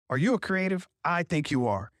Are you a creative? I think you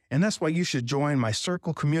are. And that's why you should join my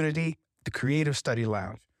circle community, the Creative Study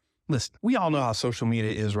Lounge. Listen, we all know how social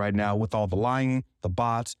media is right now with all the lying, the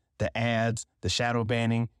bots, the ads, the shadow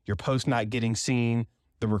banning, your post not getting seen,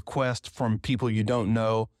 the request from people you don't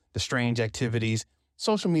know, the strange activities.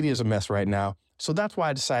 Social media is a mess right now. So that's why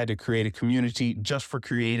I decided to create a community just for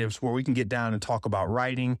creatives where we can get down and talk about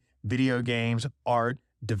writing, video games, art,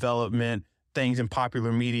 development, things in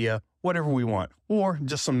popular media, whatever we want, or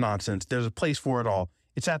just some nonsense. There's a place for it all.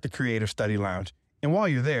 It's at the Creative Study Lounge. And while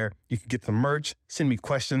you're there, you can get some merch, send me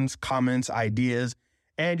questions, comments, ideas,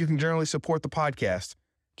 and you can generally support the podcast.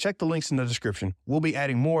 Check the links in the description. We'll be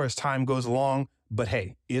adding more as time goes along, but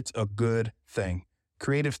hey, it's a good thing.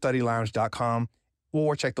 CreativeStudyLounge.com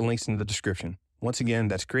or check the links in the description. Once again,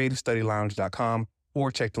 that's CreativeStudyLounge.com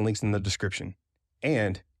or check the links in the description.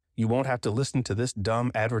 And you won't have to listen to this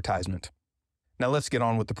dumb advertisement. Now let's get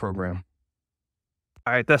on with the program.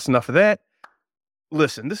 All right, that's enough of that.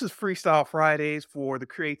 Listen, this is Freestyle Fridays for the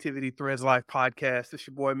Creativity Threads Live podcast. It's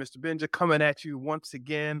your boy, Mr. Benja, coming at you once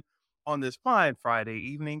again on this fine Friday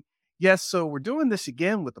evening. Yes, so we're doing this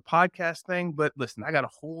again with the podcast thing, but listen, I got a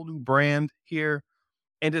whole new brand here,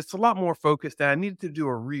 and it's a lot more focused, and I needed to do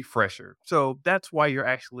a refresher. So that's why you're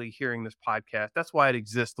actually hearing this podcast. That's why it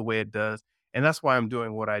exists the way it does, and that's why I'm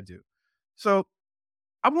doing what I do. So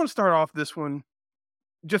I want to start off this one,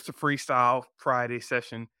 just a Freestyle Friday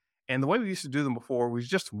session. And the way we used to do them before was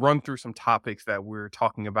just run through some topics that we're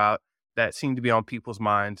talking about that seem to be on people's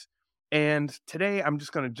minds. And today I'm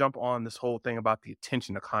just going to jump on this whole thing about the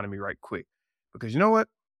attention economy right quick. Because you know what?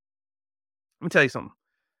 Let me tell you something.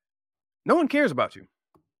 No one cares about you.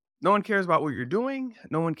 No one cares about what you're doing.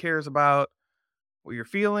 No one cares about what you're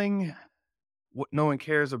feeling. No one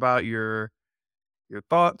cares about your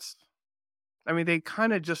thoughts. I mean, they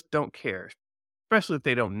kind of just don't care, especially if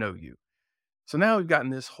they don't know you. So now we've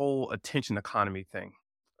gotten this whole attention economy thing.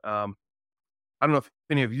 I don't know if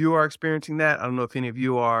any of you are experiencing that. I don't know if any of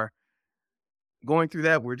you are going through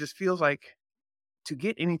that, where it just feels like to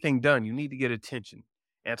get anything done, you need to get attention.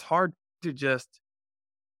 And it's hard to just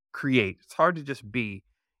create. It's hard to just be.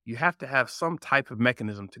 You have to have some type of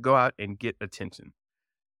mechanism to go out and get attention.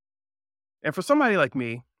 And for somebody like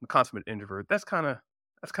me, a consummate introvert, that's kind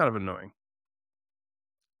of annoying.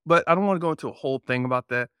 But I don't want to go into a whole thing about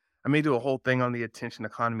that. I may do a whole thing on the attention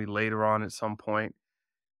economy later on at some point,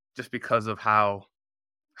 just because of how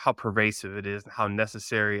pervasive it is and how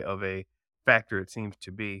necessary of a factor it seems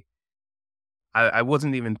to be. I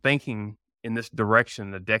wasn't even thinking in this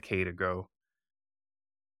direction a decade ago.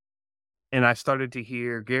 And I started to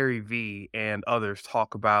hear Gary Vee and others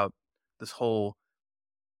talk about this whole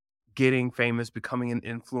getting famous, becoming an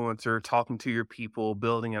influencer, talking to your people,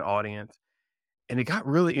 building an audience. And it got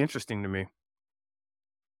really interesting to me.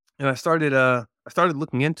 And I started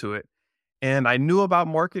looking into it, and I knew about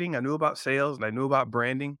marketing, I knew about sales, and I knew about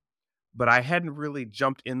branding, but I hadn't really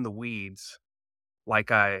jumped in the weeds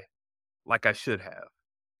like I should have.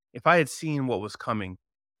 If I had seen what was coming,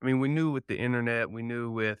 I mean, we knew with the internet, we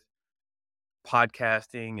knew with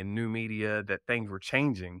podcasting and new media that things were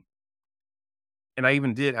changing. And I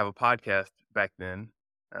even did have a podcast back then.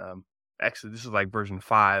 Actually, this is like version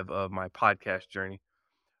 5 of my podcast journey.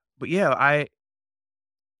 But yeah,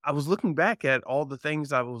 I was looking back at all the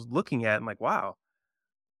things I was looking at and like, wow,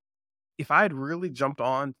 if I had really jumped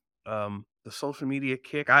on the social media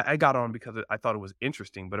kick, I got on because I thought it was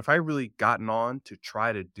interesting. But if I really gotten on to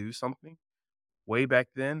try to do something way back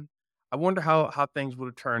then, I wonder how things would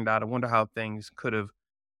have turned out. I wonder how things could have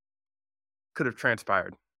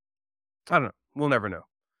transpired. I don't know. We'll never know.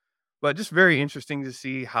 But just very interesting to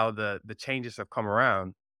see how the changes have come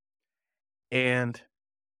around. And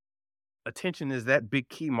attention is that big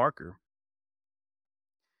key marker.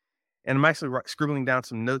 And I'm actually scribbling down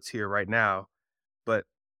some notes here right now. But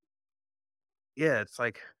yeah, it's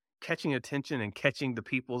like catching attention and catching the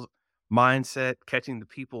people's mindset, catching the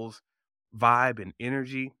people's vibe and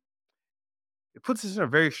energy. It puts us in a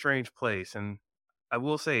very strange place. And I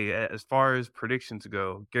will say, as far as predictions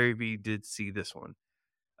go, Gary Vee did see this one.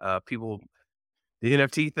 People, the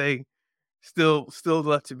NFT thing, still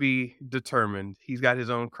left to be determined. He's got his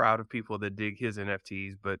own crowd of people that dig his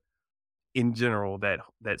NFTs, but in general,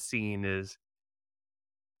 that scene is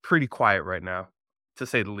pretty quiet right now, to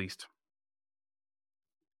say the least.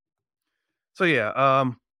 So yeah,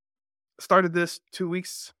 started this 2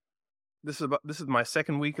 weeks. This is my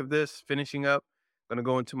second week of this, finishing up. Gonna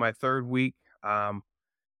go into my third week. Kind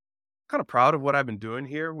of proud of what I've been doing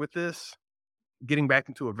here with this, getting back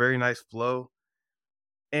into a very nice flow.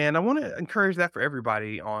 And I want to encourage that for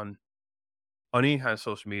everybody on any kind of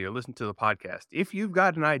social media. Listen to the podcast. If you've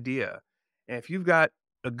got an idea, and if you've got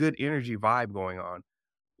a good energy vibe going on.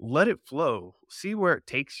 Let it flow. See where it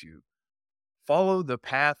takes you. Follow the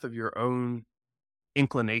path of your own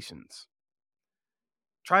inclinations.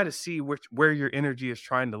 Try to see where your energy is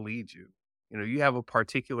trying to lead you. You know, you have a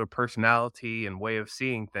particular personality and way of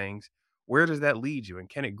seeing things. Where does that lead you? And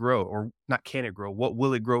can it grow? Or not can it grow? What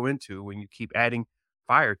will it grow into when you keep adding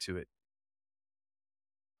fire to it?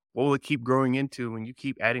 What will it keep growing into when you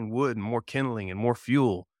keep adding wood and more kindling and more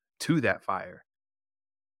fuel to that fire?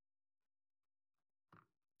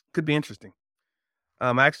 Could be interesting.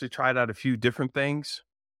 I actually tried out a few different things.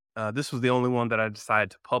 This was the only one that I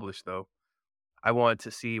decided to publish, though. I wanted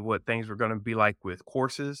to see what things were going to be like with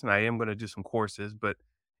courses, and I am going to do some courses, but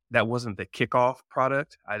that wasn't the kickoff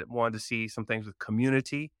product. I wanted to see some things with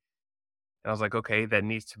community, and I was like, okay, that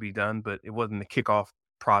needs to be done, but it wasn't the kickoff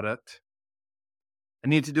product. I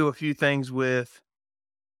need to do a few things with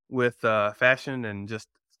fashion and just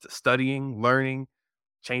studying, learning,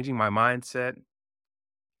 changing my mindset,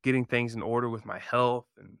 getting things in order with my health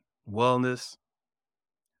and wellness.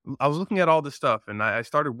 I was looking at all this stuff and I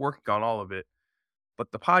started working on all of it,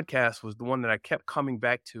 but the podcast was the one that I kept coming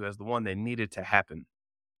back to as the one that needed to happen.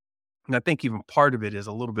 And I think even part of it is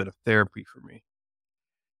a little bit of therapy for me,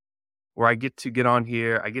 where I get to get on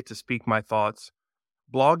here, I get to speak my thoughts.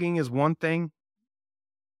 Blogging is one thing,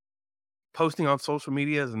 posting on social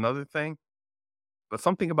media is another thing, but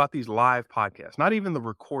something about these live podcasts, not even the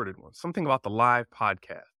recorded ones, something about the live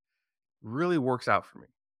podcast really works out for me.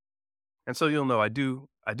 And so you'll know I do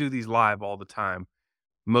these live all the time,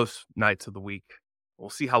 most nights of the week. We'll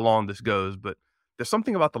see how long this goes, but there's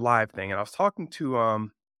something about the live thing. And I was talking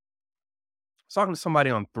to somebody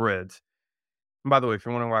on Threads. And by the way, if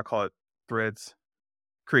you're wondering why I call it Threads,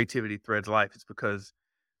 creativity Threads life, it's because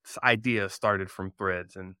this idea started from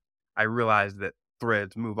Threads. And I realized that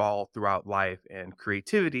threads move all throughout life and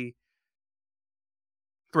creativity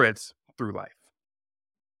threads through life.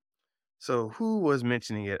 So who was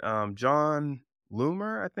mentioning it? John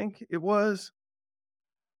Loomer, I think it was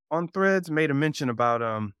on Threads, made a mention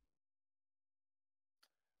about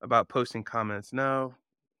posting comments. No,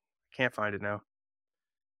 can't find it now.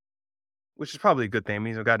 Which is probably a good thing. It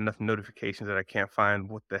means I've got enough notifications that I can't find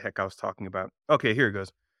what the heck I was talking about. Okay, here it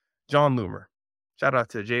goes. John Loomer. Shout out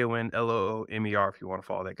to JONLOOMER if you want to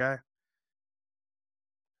follow that guy.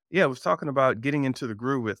 Yeah, I was talking about getting into the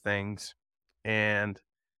groove with things and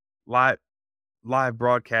live live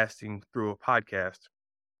broadcasting through a podcast.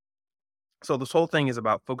 So this whole thing is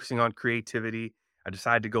about focusing on creativity. I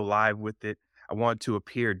decided to go live with it. I wanted to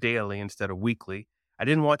appear daily instead of weekly. I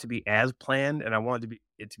didn't want it to be as planned, and I wanted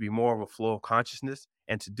it to be more of a flow of consciousness.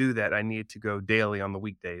 And to do that, I needed to go daily on the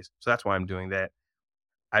weekdays. So that's why I'm doing that.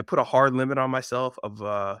 I put a hard limit on myself of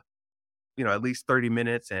at least 30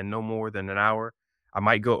 minutes and no more than an hour. I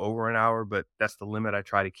might go over an hour, but that's the limit I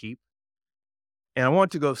try to keep. And I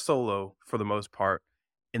want to go solo for the most part,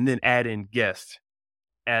 and then add in guests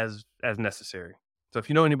as necessary. So if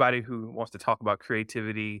you know anybody who wants to talk about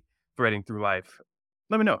creativity, threading through life,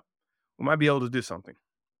 let me know. We might be able to do something.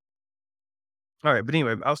 All right, but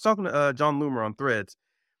anyway, I was talking to John Loomer on Threads,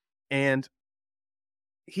 and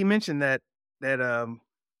he mentioned that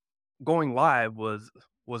going live was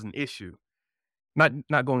an issue.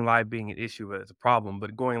 Not going live being an issue, but it's a problem.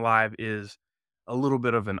 But going live is a little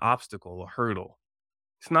bit of an obstacle, a hurdle.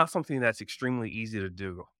 It's not something that's extremely easy to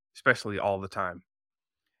do, especially all the time.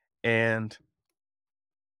 And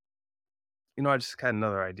I just had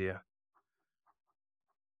another idea.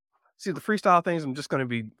 See, the freestyle things, I'm just going to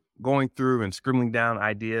be going through and scribbling down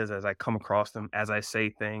ideas as I come across them, as I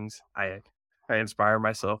say things. I inspire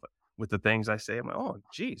myself with the things I say. I'm like, oh,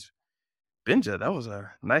 geez, Benja, that was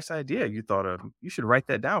a nice idea you thought of. You should write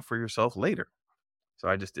that down for yourself later. So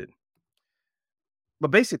I just did.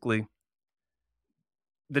 But basically,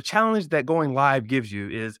 the challenge that going live gives you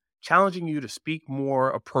is challenging you to speak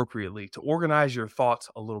more appropriately, to organize your thoughts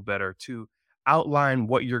a little better, to outline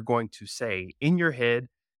what you're going to say in your head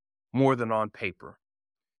more than on paper,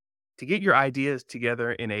 to get your ideas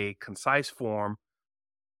together in a concise form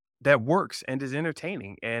that works and is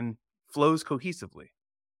entertaining and flows cohesively.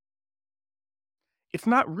 It's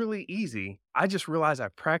not really easy. I just realized I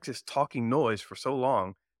practiced talking noise for so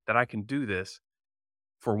long that I can do this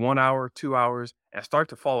for 1 hour, 2 hours, and start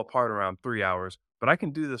to fall apart around 3 hours. But I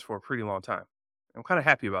can do this for a pretty long time. I'm kind of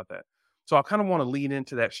happy about that. So I kind of want to lean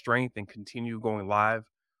into that strength and continue going live,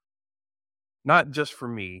 not just for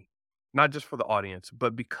me, not just for the audience,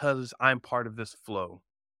 but because I'm part of this flow.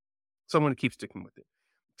 So I'm going to keep sticking with it.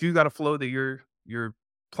 If you got a flow that you're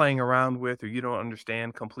playing around with or you don't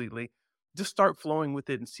understand completely, just start flowing with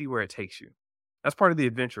it and see where it takes you. That's part of the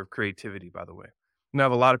adventure of creativity, by the way. And I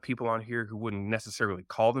have a lot of people on here who wouldn't necessarily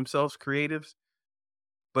call themselves creatives,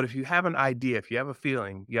 but if you have an idea, if you have a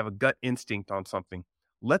feeling, you have a gut instinct on something,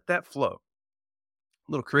 let that flow.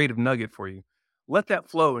 A little creative nugget for you. Let that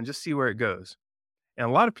flow and just see where it goes. And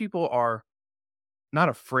a lot of people are not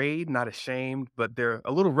afraid, not ashamed, but they're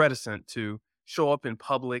a little reticent to show up in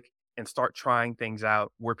public and start trying things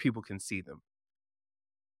out where people can see them.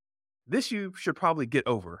 This you should probably get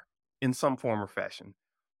over in some form or fashion.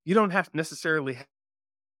 You don't have to necessarily have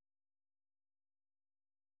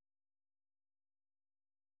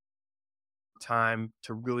time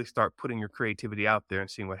to really start putting your creativity out there and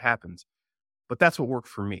seeing what happens. But that's what worked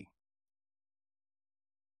for me.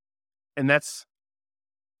 And it's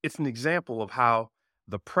an example of how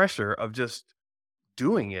the pressure of just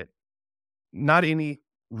doing it, not any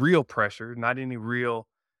real pressure, not any real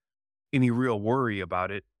worry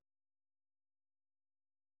about it,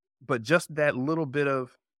 but just that little bit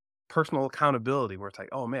of personal accountability where it's like,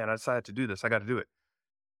 oh man, I decided to do this. I got to do it.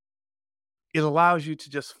 It allows you to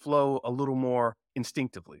just flow a little more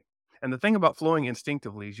instinctively. And the thing about flowing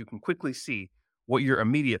instinctively is you can quickly see what your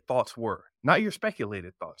immediate thoughts were, not your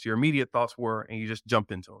speculated thoughts. Your immediate thoughts were, and you just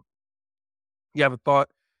jump into them. You have a thought,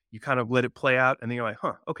 you kind of let it play out, and then you're like,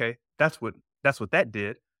 huh, okay, that's what that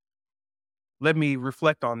did. Let me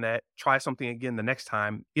reflect on that, try something again the next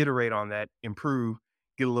time, iterate on that, improve,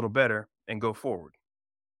 get a little better, and go forward.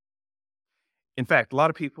 In fact, a lot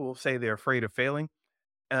of people say they're afraid of failing.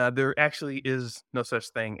 There actually is no such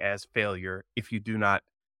thing as failure if you do not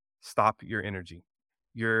stop your energy.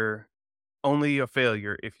 You're only a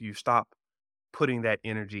failure if you stop putting that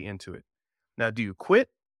energy into it. Now, do you quit?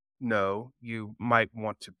 No, you might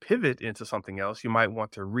want to pivot into something else. You might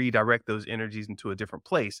want to redirect those energies into a different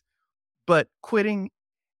place. But quitting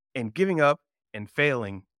and giving up and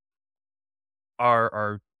failing are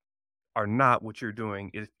are are not what you're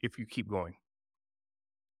doing if you keep going.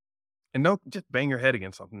 And don't just bang your head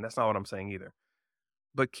against something. That's not what I'm saying either.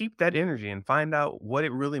 But keep that energy and find out what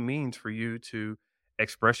it really means for you to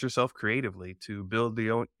express yourself creatively, to build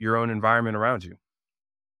your own environment around you.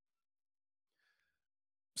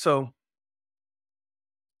 So,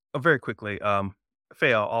 very quickly,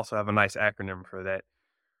 FAIL also have a nice acronym for that.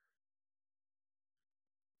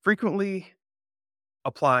 Frequently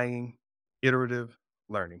applying iterative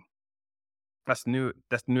learning. That's the new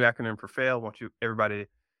acronym for FAIL. I want you everybody to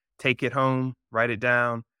take it home, write it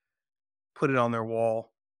down, put it on their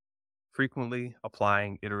wall. Frequently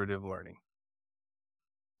applying iterative learning.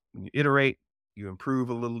 When you iterate, you improve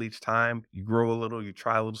a little each time, you grow a little, you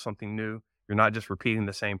try a little something new. You're not just repeating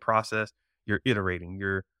the same process, you're iterating,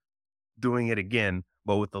 you're doing it again,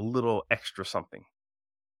 but with a little extra something.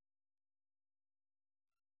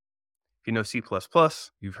 If you know C++,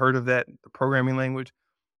 you've heard of that, the programming language.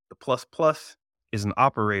 The plus plus is an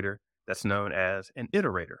operator that's known as an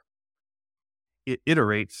iterator. It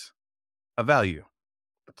iterates a value,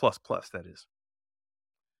 the plus plus, that is.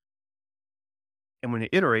 And when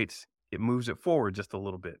it iterates, it moves it forward just a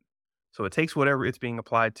little bit. So it takes whatever it's being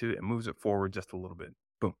applied to and moves it forward just a little bit.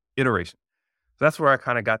 Boom, iteration. So that's where I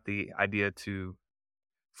kind of got the idea to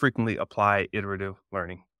frequently apply iterative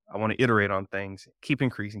learning. I want to iterate on things, keep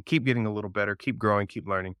increasing, keep getting a little better, keep growing, keep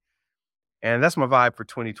learning. And that's my vibe for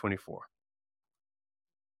 2024.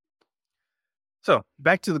 So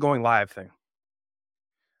back to the going live thing.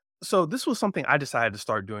 So this was something I decided to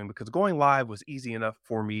start doing because going live was easy enough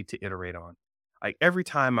for me to iterate on. Like every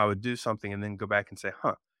time I would do something and then go back and say,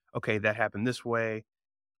 huh, okay, that happened this way.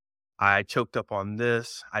 I choked up on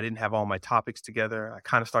this. I didn't have all my topics together. I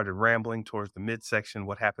kind of started rambling towards the midsection,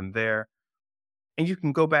 what happened there. And you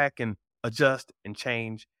can go back and adjust and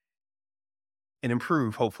change and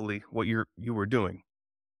improve, hopefully, what you were doing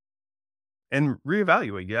and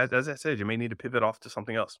reevaluate. Yeah, as I said, you may need to pivot off to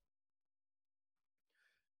something else.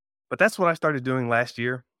 But that's what I started doing last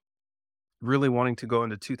year, really wanting to go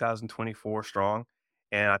into 2024 strong.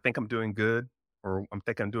 And I think I'm doing good, or I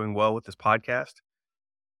think I'm doing well with this podcast.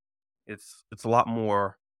 It's a lot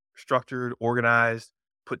more structured, organized,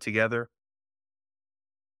 put together.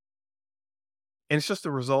 And it's just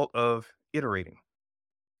a result of iterating,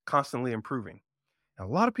 constantly improving. And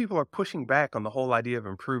a lot of people are pushing back on the whole idea of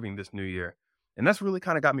improving this new year. And that's really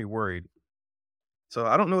kind of got me worried. So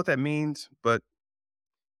I don't know what that means, but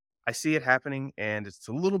I see it happening and it's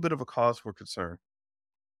a little bit of a cause for concern.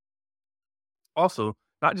 Also,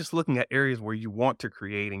 not just looking at areas where you want to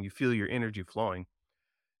create and you feel your energy flowing.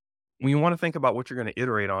 When you want to think about what you're going to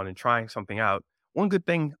iterate on and trying something out, one good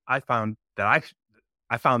thing I found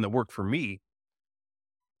that worked for me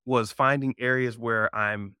was finding areas where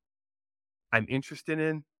I'm interested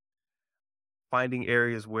in, finding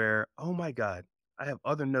areas where, oh my God, I have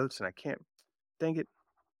other notes and I can't dang it.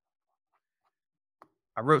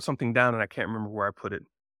 I wrote something down and I can't remember where I put it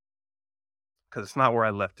because it's not where I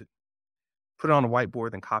left it. Put it on a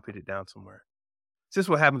whiteboard, then copied it down somewhere. It's just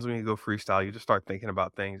what happens when you go freestyle. You just start thinking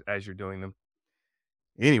about things as you're doing them.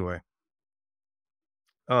 Anyway,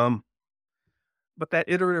 um, but that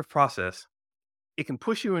iterative process, it can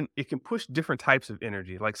push you in, it can push different types of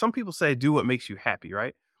energy. Like some people say, do what makes you happy,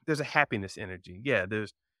 right? There's a happiness energy. Yeah,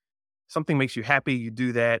 there's something makes you happy, you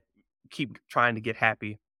do that, keep trying to get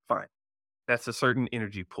happy. Fine. That's a certain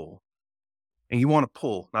energy pull. And you want to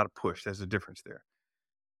pull, not a push. There's a difference there.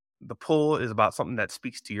 The pull is about something that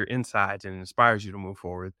speaks to your insides and inspires you to move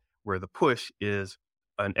forward, where the push is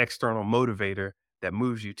an external motivator that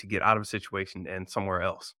moves you to get out of a situation and somewhere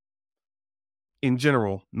else. In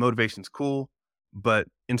general, motivation's cool, but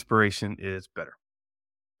inspiration is better.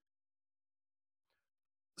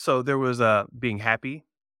 So there was being happy,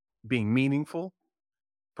 being meaningful,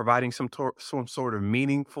 providing some sort of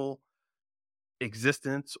meaningful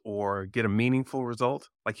existence or get a meaningful result.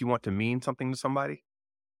 Like you want to mean something to somebody.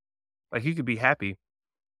 Like you could be happy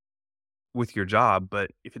with your job,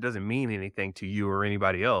 but if it doesn't mean anything to you or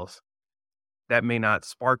anybody else, that may not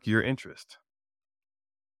spark your interest.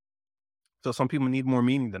 So some people need more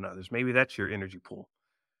meaning than others. Maybe that's your energy pool.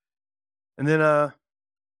 And then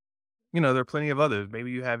there are plenty of others.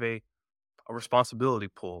 Maybe you have a responsibility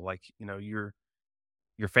pool, like, your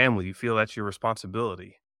family, you feel that's your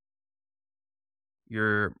responsibility.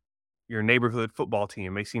 Your your neighborhood football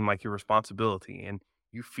team may seem like your responsibility and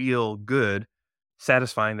you feel good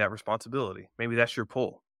satisfying that responsibility. Maybe that's your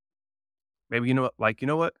pull. Maybe you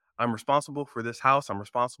know what? I'm responsible for this house. I'm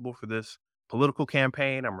responsible for this political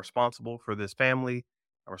campaign. I'm responsible for this family.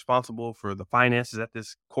 I'm responsible for the finances at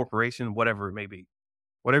this corporation, whatever it may be.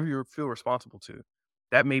 Whatever you feel responsible to.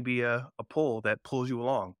 That may be a pull that pulls you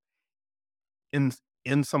along in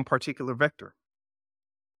in some particular vector.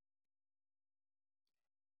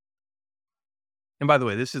 And by the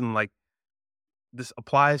way, this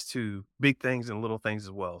applies to big things and little things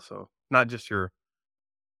as well. So not just your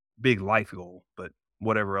big life goal, but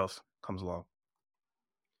whatever else comes along.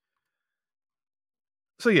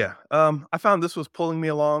 So yeah, I found this was pulling me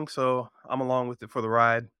along, so I'm along with it for the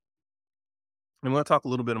ride. I'm going to talk a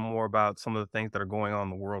little bit more about some of the things that are going on in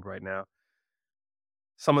the world right now.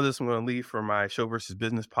 Some of this I'm going to leave for my Show versus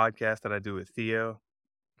Business podcast that I do with Theo.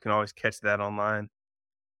 You can always catch that online.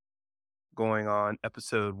 Going on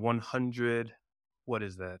episode 100. What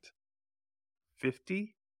is that?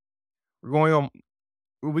 50? We're going on.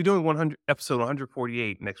 We'll be doing 100 episode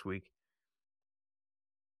 148 next week,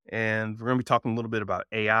 and we're going to be talking a little bit about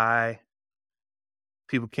AI.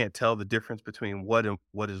 People can't tell the difference between what and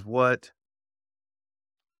what is what.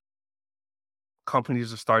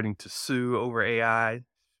 Companies are starting to sue over AI,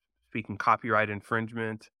 speaking copyright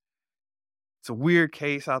infringement. It's a weird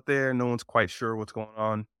case out there. No one's quite sure what's going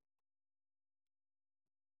on.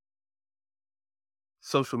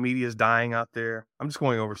 Social media is dying out there. I'm just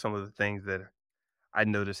going over some of the things that I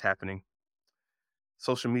noticed happening.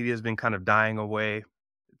 Social media has been kind of dying away.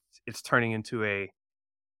 It's turning into a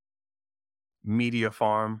media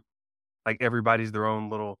farm. Like everybody's their own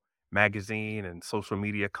little magazine and social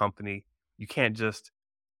media company. You can't just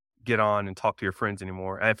get on and talk to your friends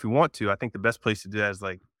anymore. And if you want to, I think the best place to do that is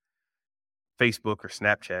like Facebook or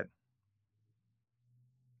Snapchat.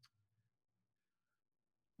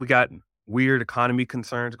 We got weird economy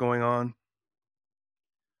concerns going on.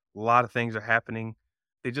 A lot of things are happening.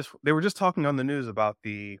 They were just talking on the news about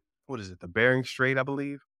the what is it, the Bering Strait, I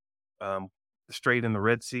believe. The strait in the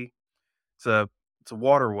Red Sea. It's a it's a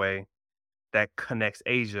waterway that connects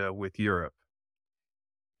Asia with Europe.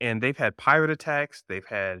 And they've had pirate attacks, they've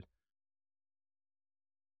had,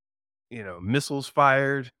 missiles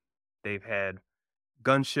fired, they've had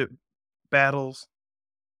gunship battles.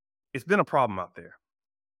 It's been a problem out there.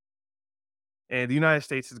 And the United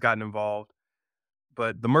States has gotten involved,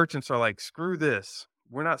 but the merchants are like, screw this.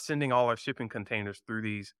 We're not sending all our shipping containers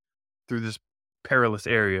through this perilous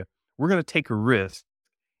area. We're going to take a risk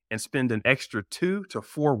and spend an extra 2 to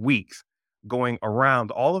 4 weeks going around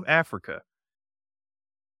all of Africa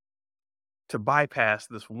to bypass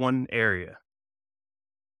this one area.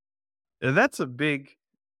 And that's a big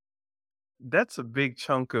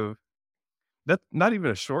chunk of that's not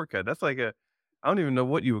even a shortcut. That's like I don't even know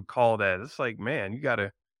what you would call that. It's like, man, you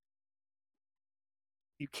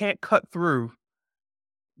can't cut through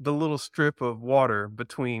the little strip of water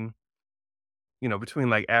between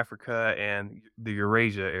like Africa and the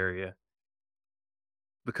Eurasia area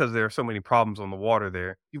because there are so many problems on the water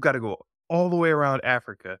there. You've got to go all the way around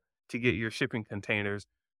Africa to get your shipping containers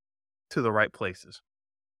to the right places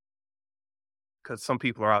because some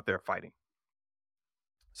people are out there fighting.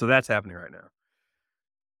 So that's happening right now.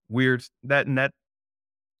 Weird that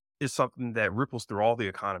is something that ripples through all the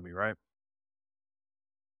economy, right?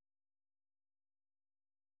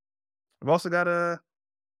 I've also got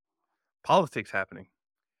politics happening.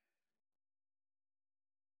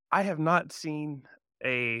 I have not seen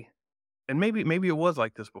a and maybe it was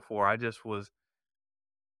like this before. I just was,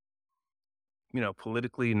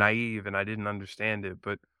 politically naive and I didn't understand it,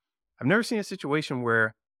 but I've never seen a situation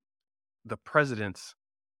where the presidents,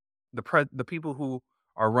 the people who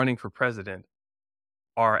are running for president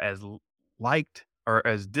are as liked or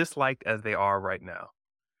as disliked as they are right now.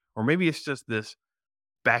 Or maybe it's just this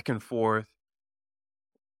back and forth,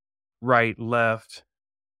 right, left,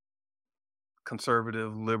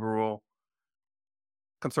 conservative, liberal,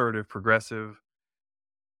 conservative, progressive,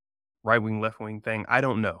 right wing, left wing thing. I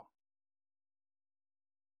don't know.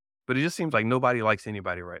 But it just seems like nobody likes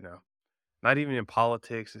anybody right now. Not even in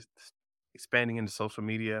politics. It's expanding into social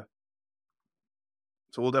media.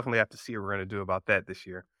 So we'll definitely have to see what we're going to do about that this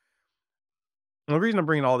year. And the reason I'm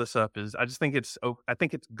bringing all this up is I just think I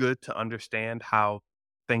think it's good to understand how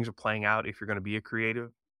things are playing out if you're going to be a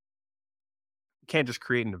creative. You can't just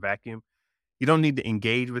create in a vacuum. You don't need to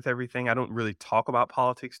engage with everything. I don't really talk about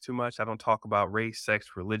politics too much. I don't talk about race,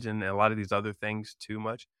 sex, religion, and a lot of these other things too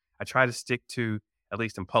much. I try to stick to, at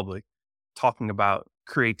least in public, talking about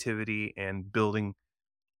creativity and building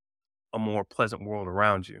a more pleasant world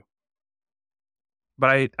around you.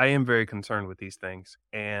 But I am very concerned with these things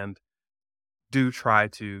and do try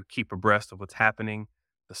to keep abreast of what's happening,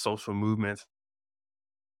 the social movements.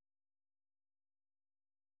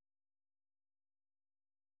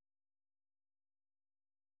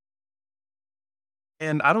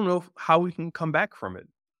 And I don't know how we can come back from it.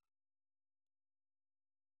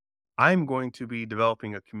 I'm going to be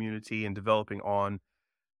developing a community and developing on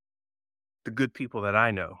the good people that I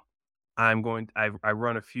know. I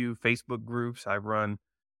run a few Facebook groups, I run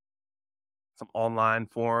some online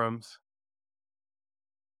forums.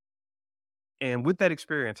 And with that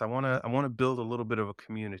experience, I want to build a little bit of a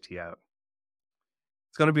community out.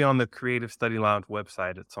 It's going to be on the Creative Study Lounge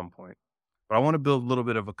website at some point. But I want to build a little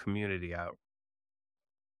bit of a community out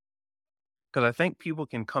because I think people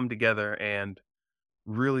can come together and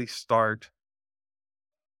really start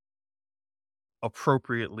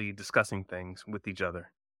appropriately discussing things with each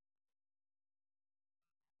other.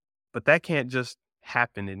 But that can't just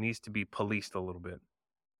happen. It needs to be policed a little bit.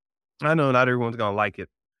 I know not everyone's going to like it.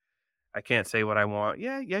 I can't say what I want.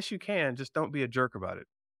 Yeah, yes, you can. Just don't be a jerk about it.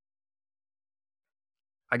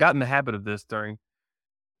 I got in the habit of this during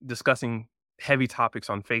discussing heavy topics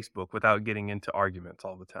on Facebook without getting into arguments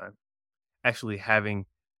all the time. Actually having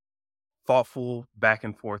thoughtful back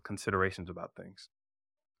and forth considerations about things.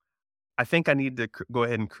 I think I need to go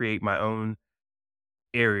ahead and create my own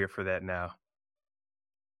area for that now.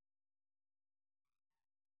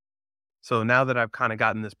 So now that I've kind of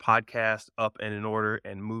gotten this podcast up and in order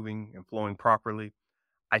and moving and flowing properly,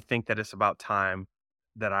 I think that it's about time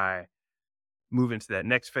that I move into that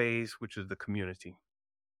next phase, which is the community.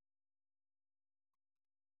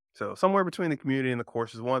 So somewhere between the community and the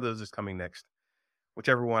courses, one of those is coming next.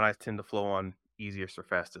 Whichever one I tend to flow on easiest or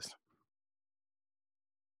fastest.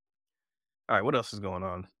 All right, what else is going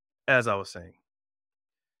on? As I was saying,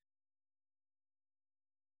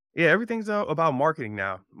 yeah, everything's about marketing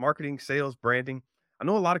now. Marketing, sales, branding. I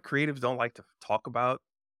know a lot of creatives don't like to talk about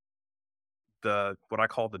the what I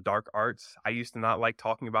call the dark arts. I used to not like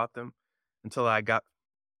talking about them until I got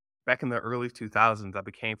back in the early 2000s. I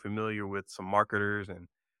became familiar with some marketers and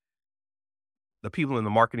the people in the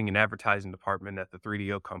marketing and advertising department at the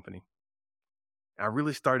 3DO company. I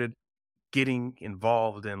really started getting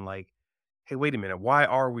involved in like, hey, wait a minute, why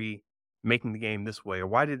are we making the game this way? Or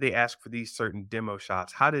why did they ask for these certain demo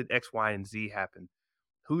shots? How did X, Y, and Z happen?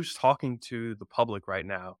 Who's talking to the public right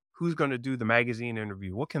now? Who's going to do the magazine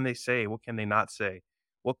interview? What can they say? What can they not say?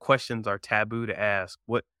 What questions are taboo to ask?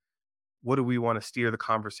 What do we want to steer the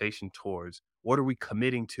conversation towards? What are we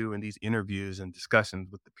committing to in these interviews and discussions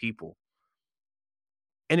with the people?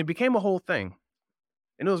 And it became a whole thing.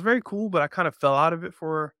 And it was very cool, but I kind of fell out of it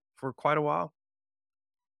for quite a while.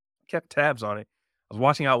 Kept tabs on it. I was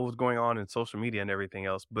watching out what was going on in social media and everything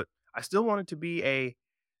else, but I still wanted to be a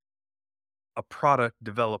product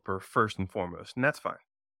developer first and foremost, and that's fine.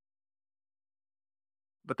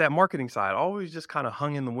 But that marketing side always just kind of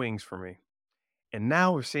hung in the wings for me. And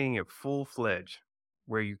now we're seeing it full fledged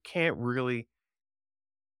where you can't really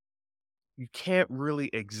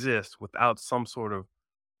exist without some sort of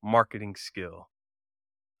marketing skill.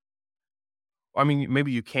 I mean,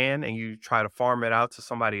 maybe you can and you try to farm it out to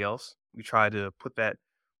somebody else. You try to put that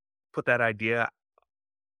idea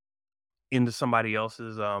into somebody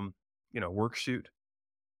else's work shoot,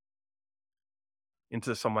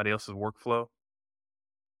 into somebody else's workflow.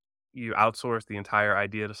 You outsource the entire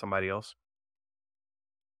idea to somebody else.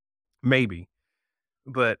 Maybe,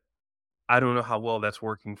 but I don't know how well that's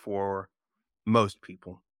working for most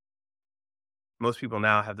people. Most people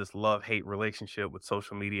now have this love-hate relationship with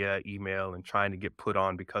social media, email, and trying to get put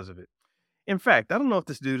on because of it. In fact, I don't know if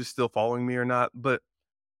this dude is still following me or not, but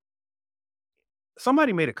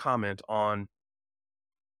somebody made a comment on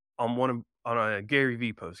a Gary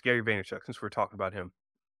V post, Gary Vaynerchuk, since we're talking about him.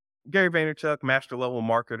 Gary Vaynerchuk, master level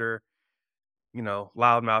marketer,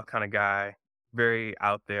 loudmouth kind of guy, very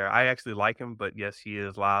out there. I actually like him, but yes, he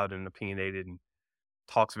is loud and opinionated and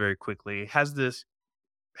talks very quickly. Has this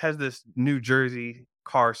New Jersey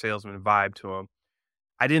car salesman vibe to him.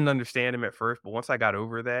 I didn't understand him at first, but once I got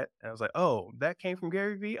over that, I was like, "Oh, that came from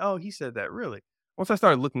Gary Vee? Oh, he said that, really?" Once I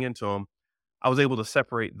started looking into him, I was able to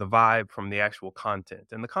separate the vibe from the actual content.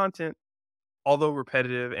 And the content, although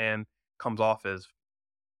repetitive and comes off as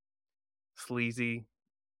sleazy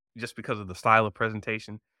just because of the style of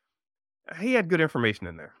presentation, he had good information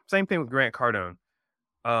in there. Same thing with Grant Cardone.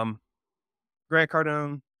 Um, Grant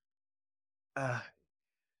Cardone, uh,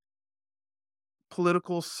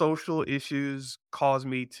 political, social issues cause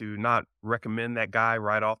me to not recommend that guy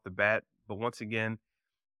right off the bat. But once again,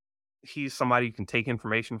 he's somebody you can take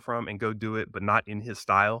information from and go do it, but not in his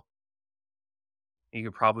style. He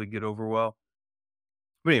could probably get over well.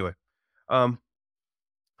 But anyway, um,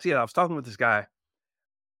 so yeah, I was talking with this guy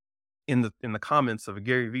in the comments of a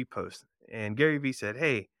Gary Vee post, and Gary Vee said,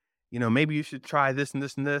 "Hey, maybe you should try this and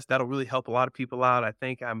this and this. That'll really help a lot of people out. I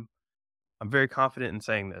think I'm very confident in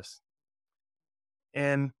saying this."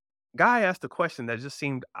 And guy asked a question that just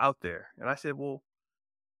seemed out there, and I said, "Well,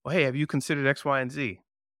 hey, have you considered X, Y, and Z?"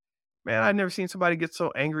 Man, I'd never seen somebody get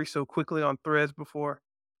so angry so quickly on threads before.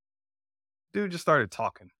 Dude just started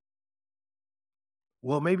talking.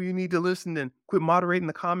 Well, maybe you need to listen and quit moderating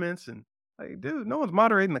the comments. And like, dude, no one's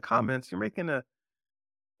moderating the comments.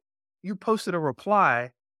 You posted a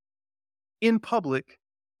reply in public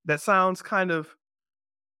that sounds kind of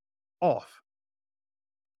off.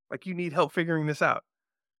 Like you need help figuring this out.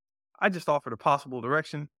 I just offered a possible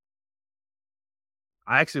direction.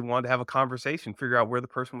 I actually wanted to have a conversation, figure out where the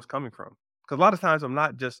person was coming from. Because a lot of times I'm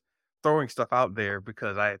not just throwing stuff out there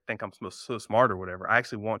because I think I'm so smart or whatever. I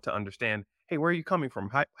actually want to understand, hey, where are you coming from?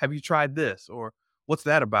 Have you tried this? Or what's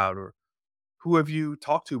that about? Or who have you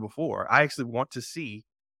talked to before? I actually want to see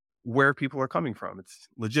where people are coming from. It's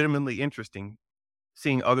legitimately interesting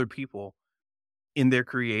seeing other people in their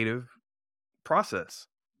creative process.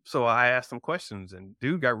 So I asked some questions and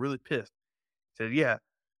dude got really pissed. Said, "Yeah,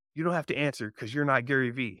 you don't have to answer because you're not Gary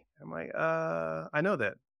Vee." I'm like, I know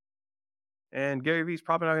that. And Gary Vee's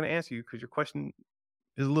probably not going to answer you because your question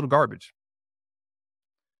is a little garbage.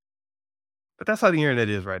 But that's how the internet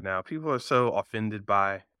is right now. People are so offended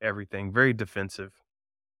by everything, very defensive.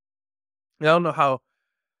 I don't know how,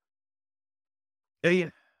 yeah,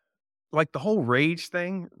 like the whole rage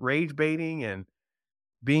thing, rage baiting and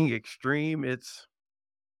being extreme. It's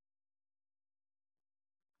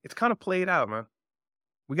kind of played out, man.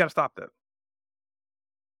 We got to stop that.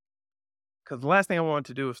 Because the last thing I wanted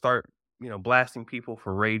to do is start, blasting people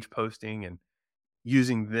for rage posting and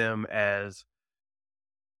using them as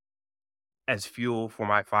fuel for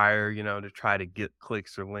my fire, to try to get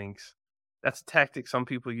clicks or links. That's a tactic some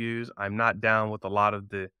people use. I'm not down with a lot of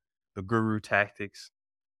the guru tactics.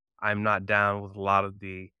 I'm not down with a lot of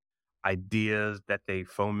the ideas that they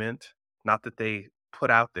foment. Not that they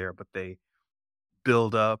put out there, but they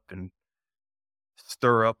build up and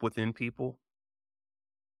stir up within people.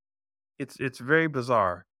 It's very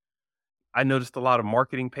bizarre. I noticed a lot of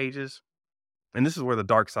marketing pages, and this is where the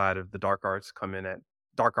dark side of the dark arts come in at.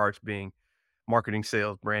 Dark arts being marketing,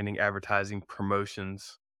 sales, branding, advertising,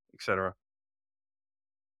 promotions, etc.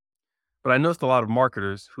 But I noticed a lot of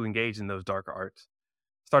marketers who engage in those dark arts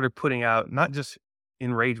started putting out not just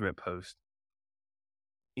enragement posts,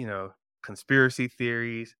 you know, conspiracy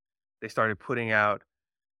theories. They started putting out,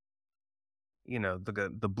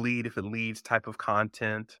 the bleed if it leads type of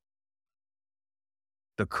content,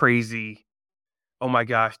 the crazy, oh my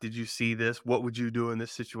gosh, did you see this? What would you do in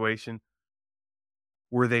this situation?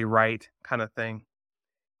 Were they right? Kind of thing.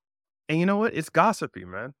 And you know what? It's gossipy,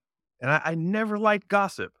 man. And I never liked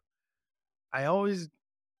gossip. I always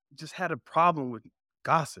just had a problem with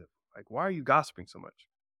gossip. Like, why are you gossiping so much?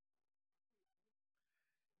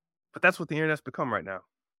 But that's what the internet's become right now.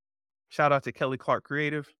 Shout out to Kelly Clark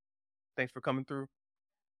Creative. Thanks for coming through.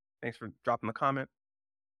 Thanks for dropping the comment.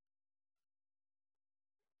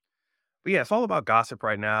 But yeah, it's all about gossip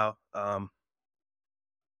right now.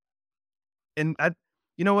 And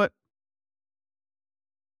you know what?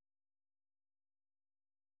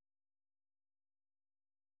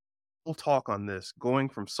 We'll talk on this going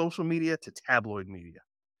from social media to tabloid media.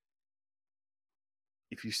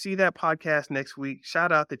 If you see that podcast next week,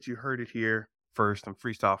 shout out that you heard it here first on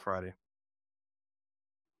Freestyle Friday.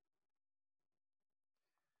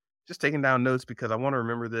 Just taking down notes because I want to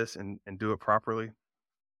remember this and do it properly.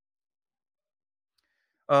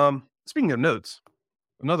 Speaking of notes,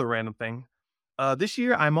 another random thing. This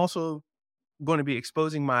year, I'm also going to be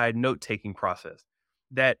exposing my note taking process.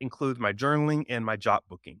 That includes my journaling and my job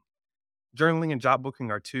booking. Journaling and job booking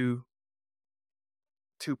are two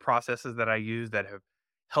processes that I use that have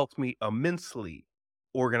helped me immensely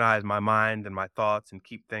organize my mind and my thoughts and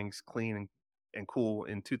keep things clean and cool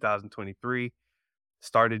in 2023.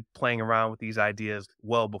 Started playing around with these ideas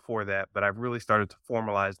well before that, but I've really started to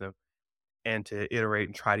formalize them and to iterate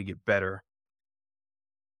and try to get better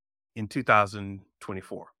in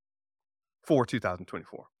 2024 for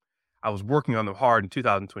 2024. I was working on them hard in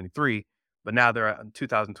 2023, but now they're in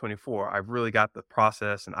 2024. I've really got the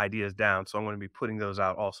process and ideas down, so I'm going to be putting those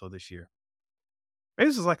out also this year. Maybe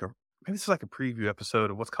this is like a maybe this is like a preview episode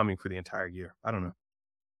of what's coming for the entire year. I don't know.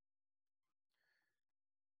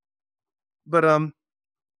 But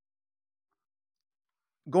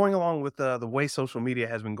going along with the way social media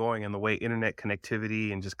has been going and the way internet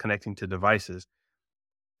connectivity and just connecting to devices,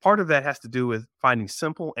 part of that has to do with finding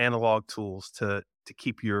simple analog tools to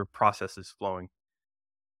keep your processes flowing,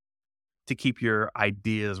 to keep your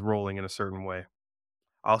ideas rolling in a certain way.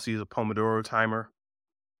 I also use a Pomodoro timer.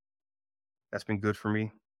 That's been good for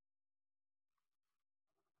me.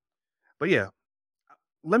 But yeah,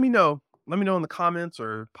 let me know. Let me know in the comments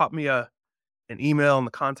or pop me an email on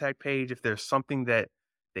the contact page if there's something that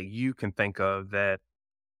you can think of that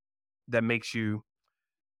makes you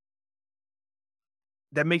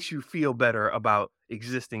that makes you feel better about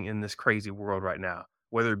existing in this crazy world right now,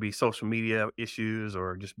 whether it be social media issues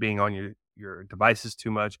or just being on your devices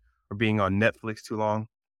too much or being on Netflix too long.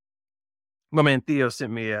 My man Theo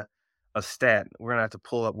sent me a stat. We're gonna have to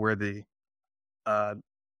pull up where the uh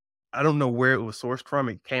I don't know where it was sourced from.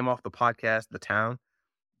 It came off the podcast, The Town,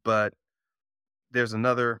 but there's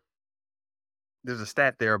another there's a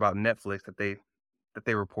stat there about Netflix that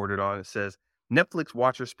they reported on. It says Netflix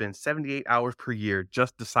watchers spend 78 hours per year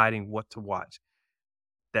just deciding what to watch.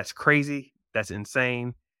 That's crazy. That's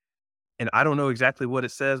insane. And I don't know exactly what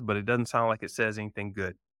it says, but it doesn't sound like it says anything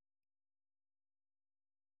good.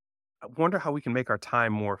 I wonder how we can make our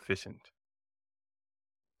time more efficient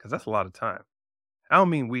because that's a lot of time. I don't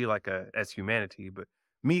mean we like as humanity, but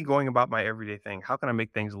me going about my everyday thing. How can I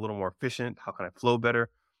make things a little more efficient? How can I flow better?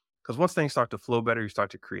 Because once things start to flow better, you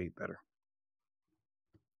start to create better.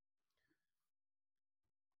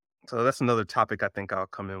 So that's another topic I think I'll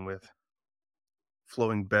come in with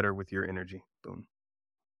flowing better with your energy. Boom.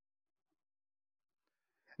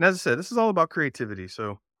 And as I said, this is all about creativity.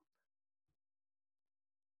 So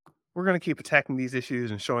we're going to keep attacking these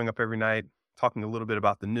issues and showing up every night, talking a little bit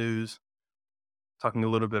about the news, talking a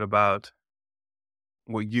little bit about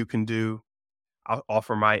what you can do. I'll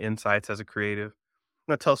offer my insights as a creative.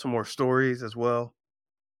 I'm going to tell some more stories as well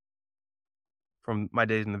from my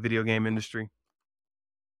days in the video game industry.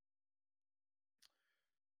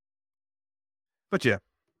 But yeah,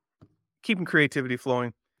 keeping creativity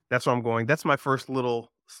flowing. That's where I'm going. That's my first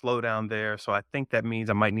little slowdown there. So I think that means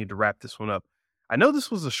I might need to wrap this one up. I know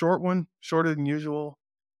this was a short one, shorter than usual.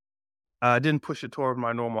 I didn't push it toward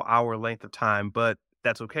my normal hour length of time, but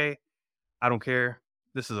that's okay. I don't care.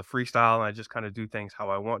 This is a freestyle and I just kind of do things how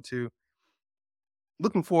I want to.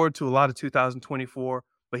 Looking forward to a lot of 2024.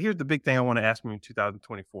 But here's the big thing I want to ask you in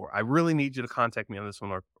 2024. I really need you to contact me on this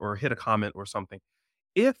one or hit a comment or something.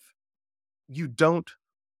 If you don't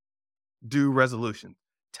do resolution,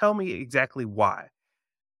 tell me exactly why.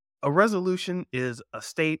 A resolution is a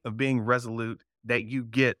state of being resolute that you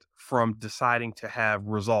get from deciding to have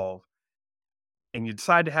resolve. And you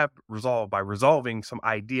decide to have resolve by resolving some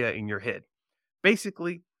idea in your head.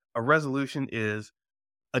 Basically, a resolution is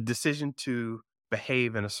a decision to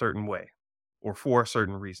behave in a certain way or for a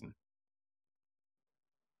certain reason.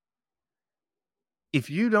 If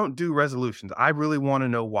you don't do resolutions, I really want to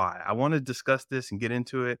know why. I want to discuss this and get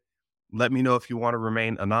into it. Let me know if you want to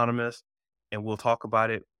remain anonymous and we'll talk about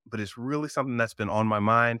it. But it's really something that's been on my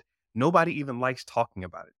mind. Nobody even likes talking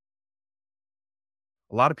about it.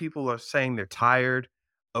 A lot of people are saying they're tired.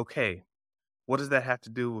 Okay, what does that have to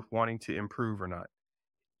do with wanting to improve or not?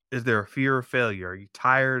 Is there a fear of failure? Are you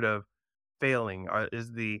tired of failing?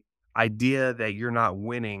 Is the idea that you're not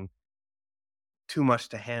winning too much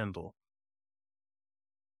to handle?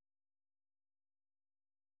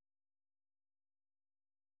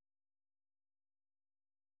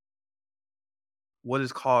 what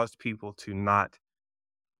has caused people to not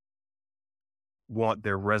want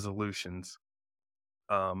their resolutions,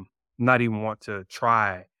 um, not even want to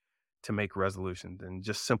try to make resolutions and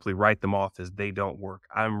just simply write them off as they don't work.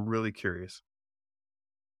 I'm really curious.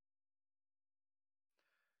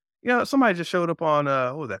 Somebody just showed up on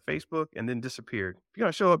what was that, Facebook, and then disappeared. If you're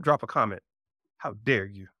gonna show up, drop a comment. How dare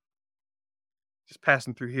you? Just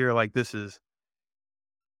passing through here like this is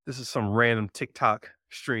some random TikTok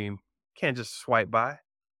stream. Can't just swipe by.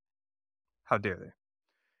 How dare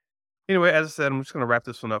they? Anyway, as I said, I'm just gonna wrap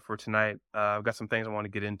this one up for tonight. I've got some things I want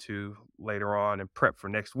to get into later on and prep for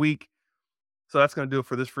next week. So that's going to do it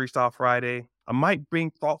for this Freestyle Friday. I might bring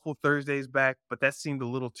Thoughtful Thursdays back, but that seemed a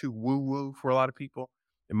little too woo woo for a lot of people.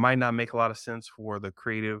 It might not make a lot of sense for the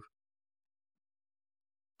creative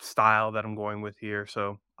style that I'm going with here.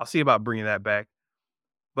 So I'll see about bringing that back.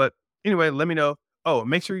 But anyway, let me know. Oh,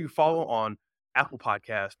 make sure you follow on Apple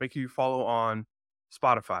Podcasts. Make sure you follow on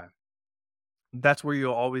Spotify. That's where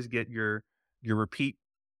you'll always get your repeat.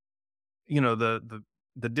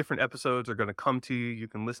 The different episodes are going to come to you. You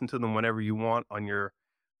can listen to them whenever you want on your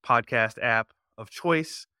podcast app of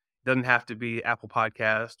choice. Doesn't have to be Apple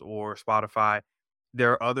Podcast or Spotify.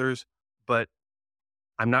 There are others, but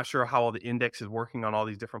I'm not sure how all the index is working on all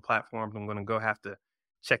these different platforms. I'm going to go have to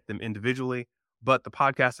check them individually. But the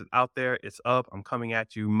podcast is out there. It's up. I'm coming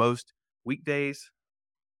at you most weekdays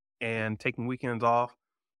and taking weekends off.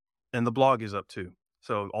 And the blog is up too.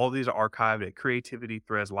 So all these are archived at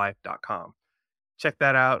creativitythreadslife.com. Check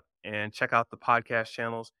that out and check out the podcast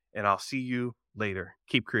channels. And I'll see you later.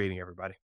 Keep creating, everybody.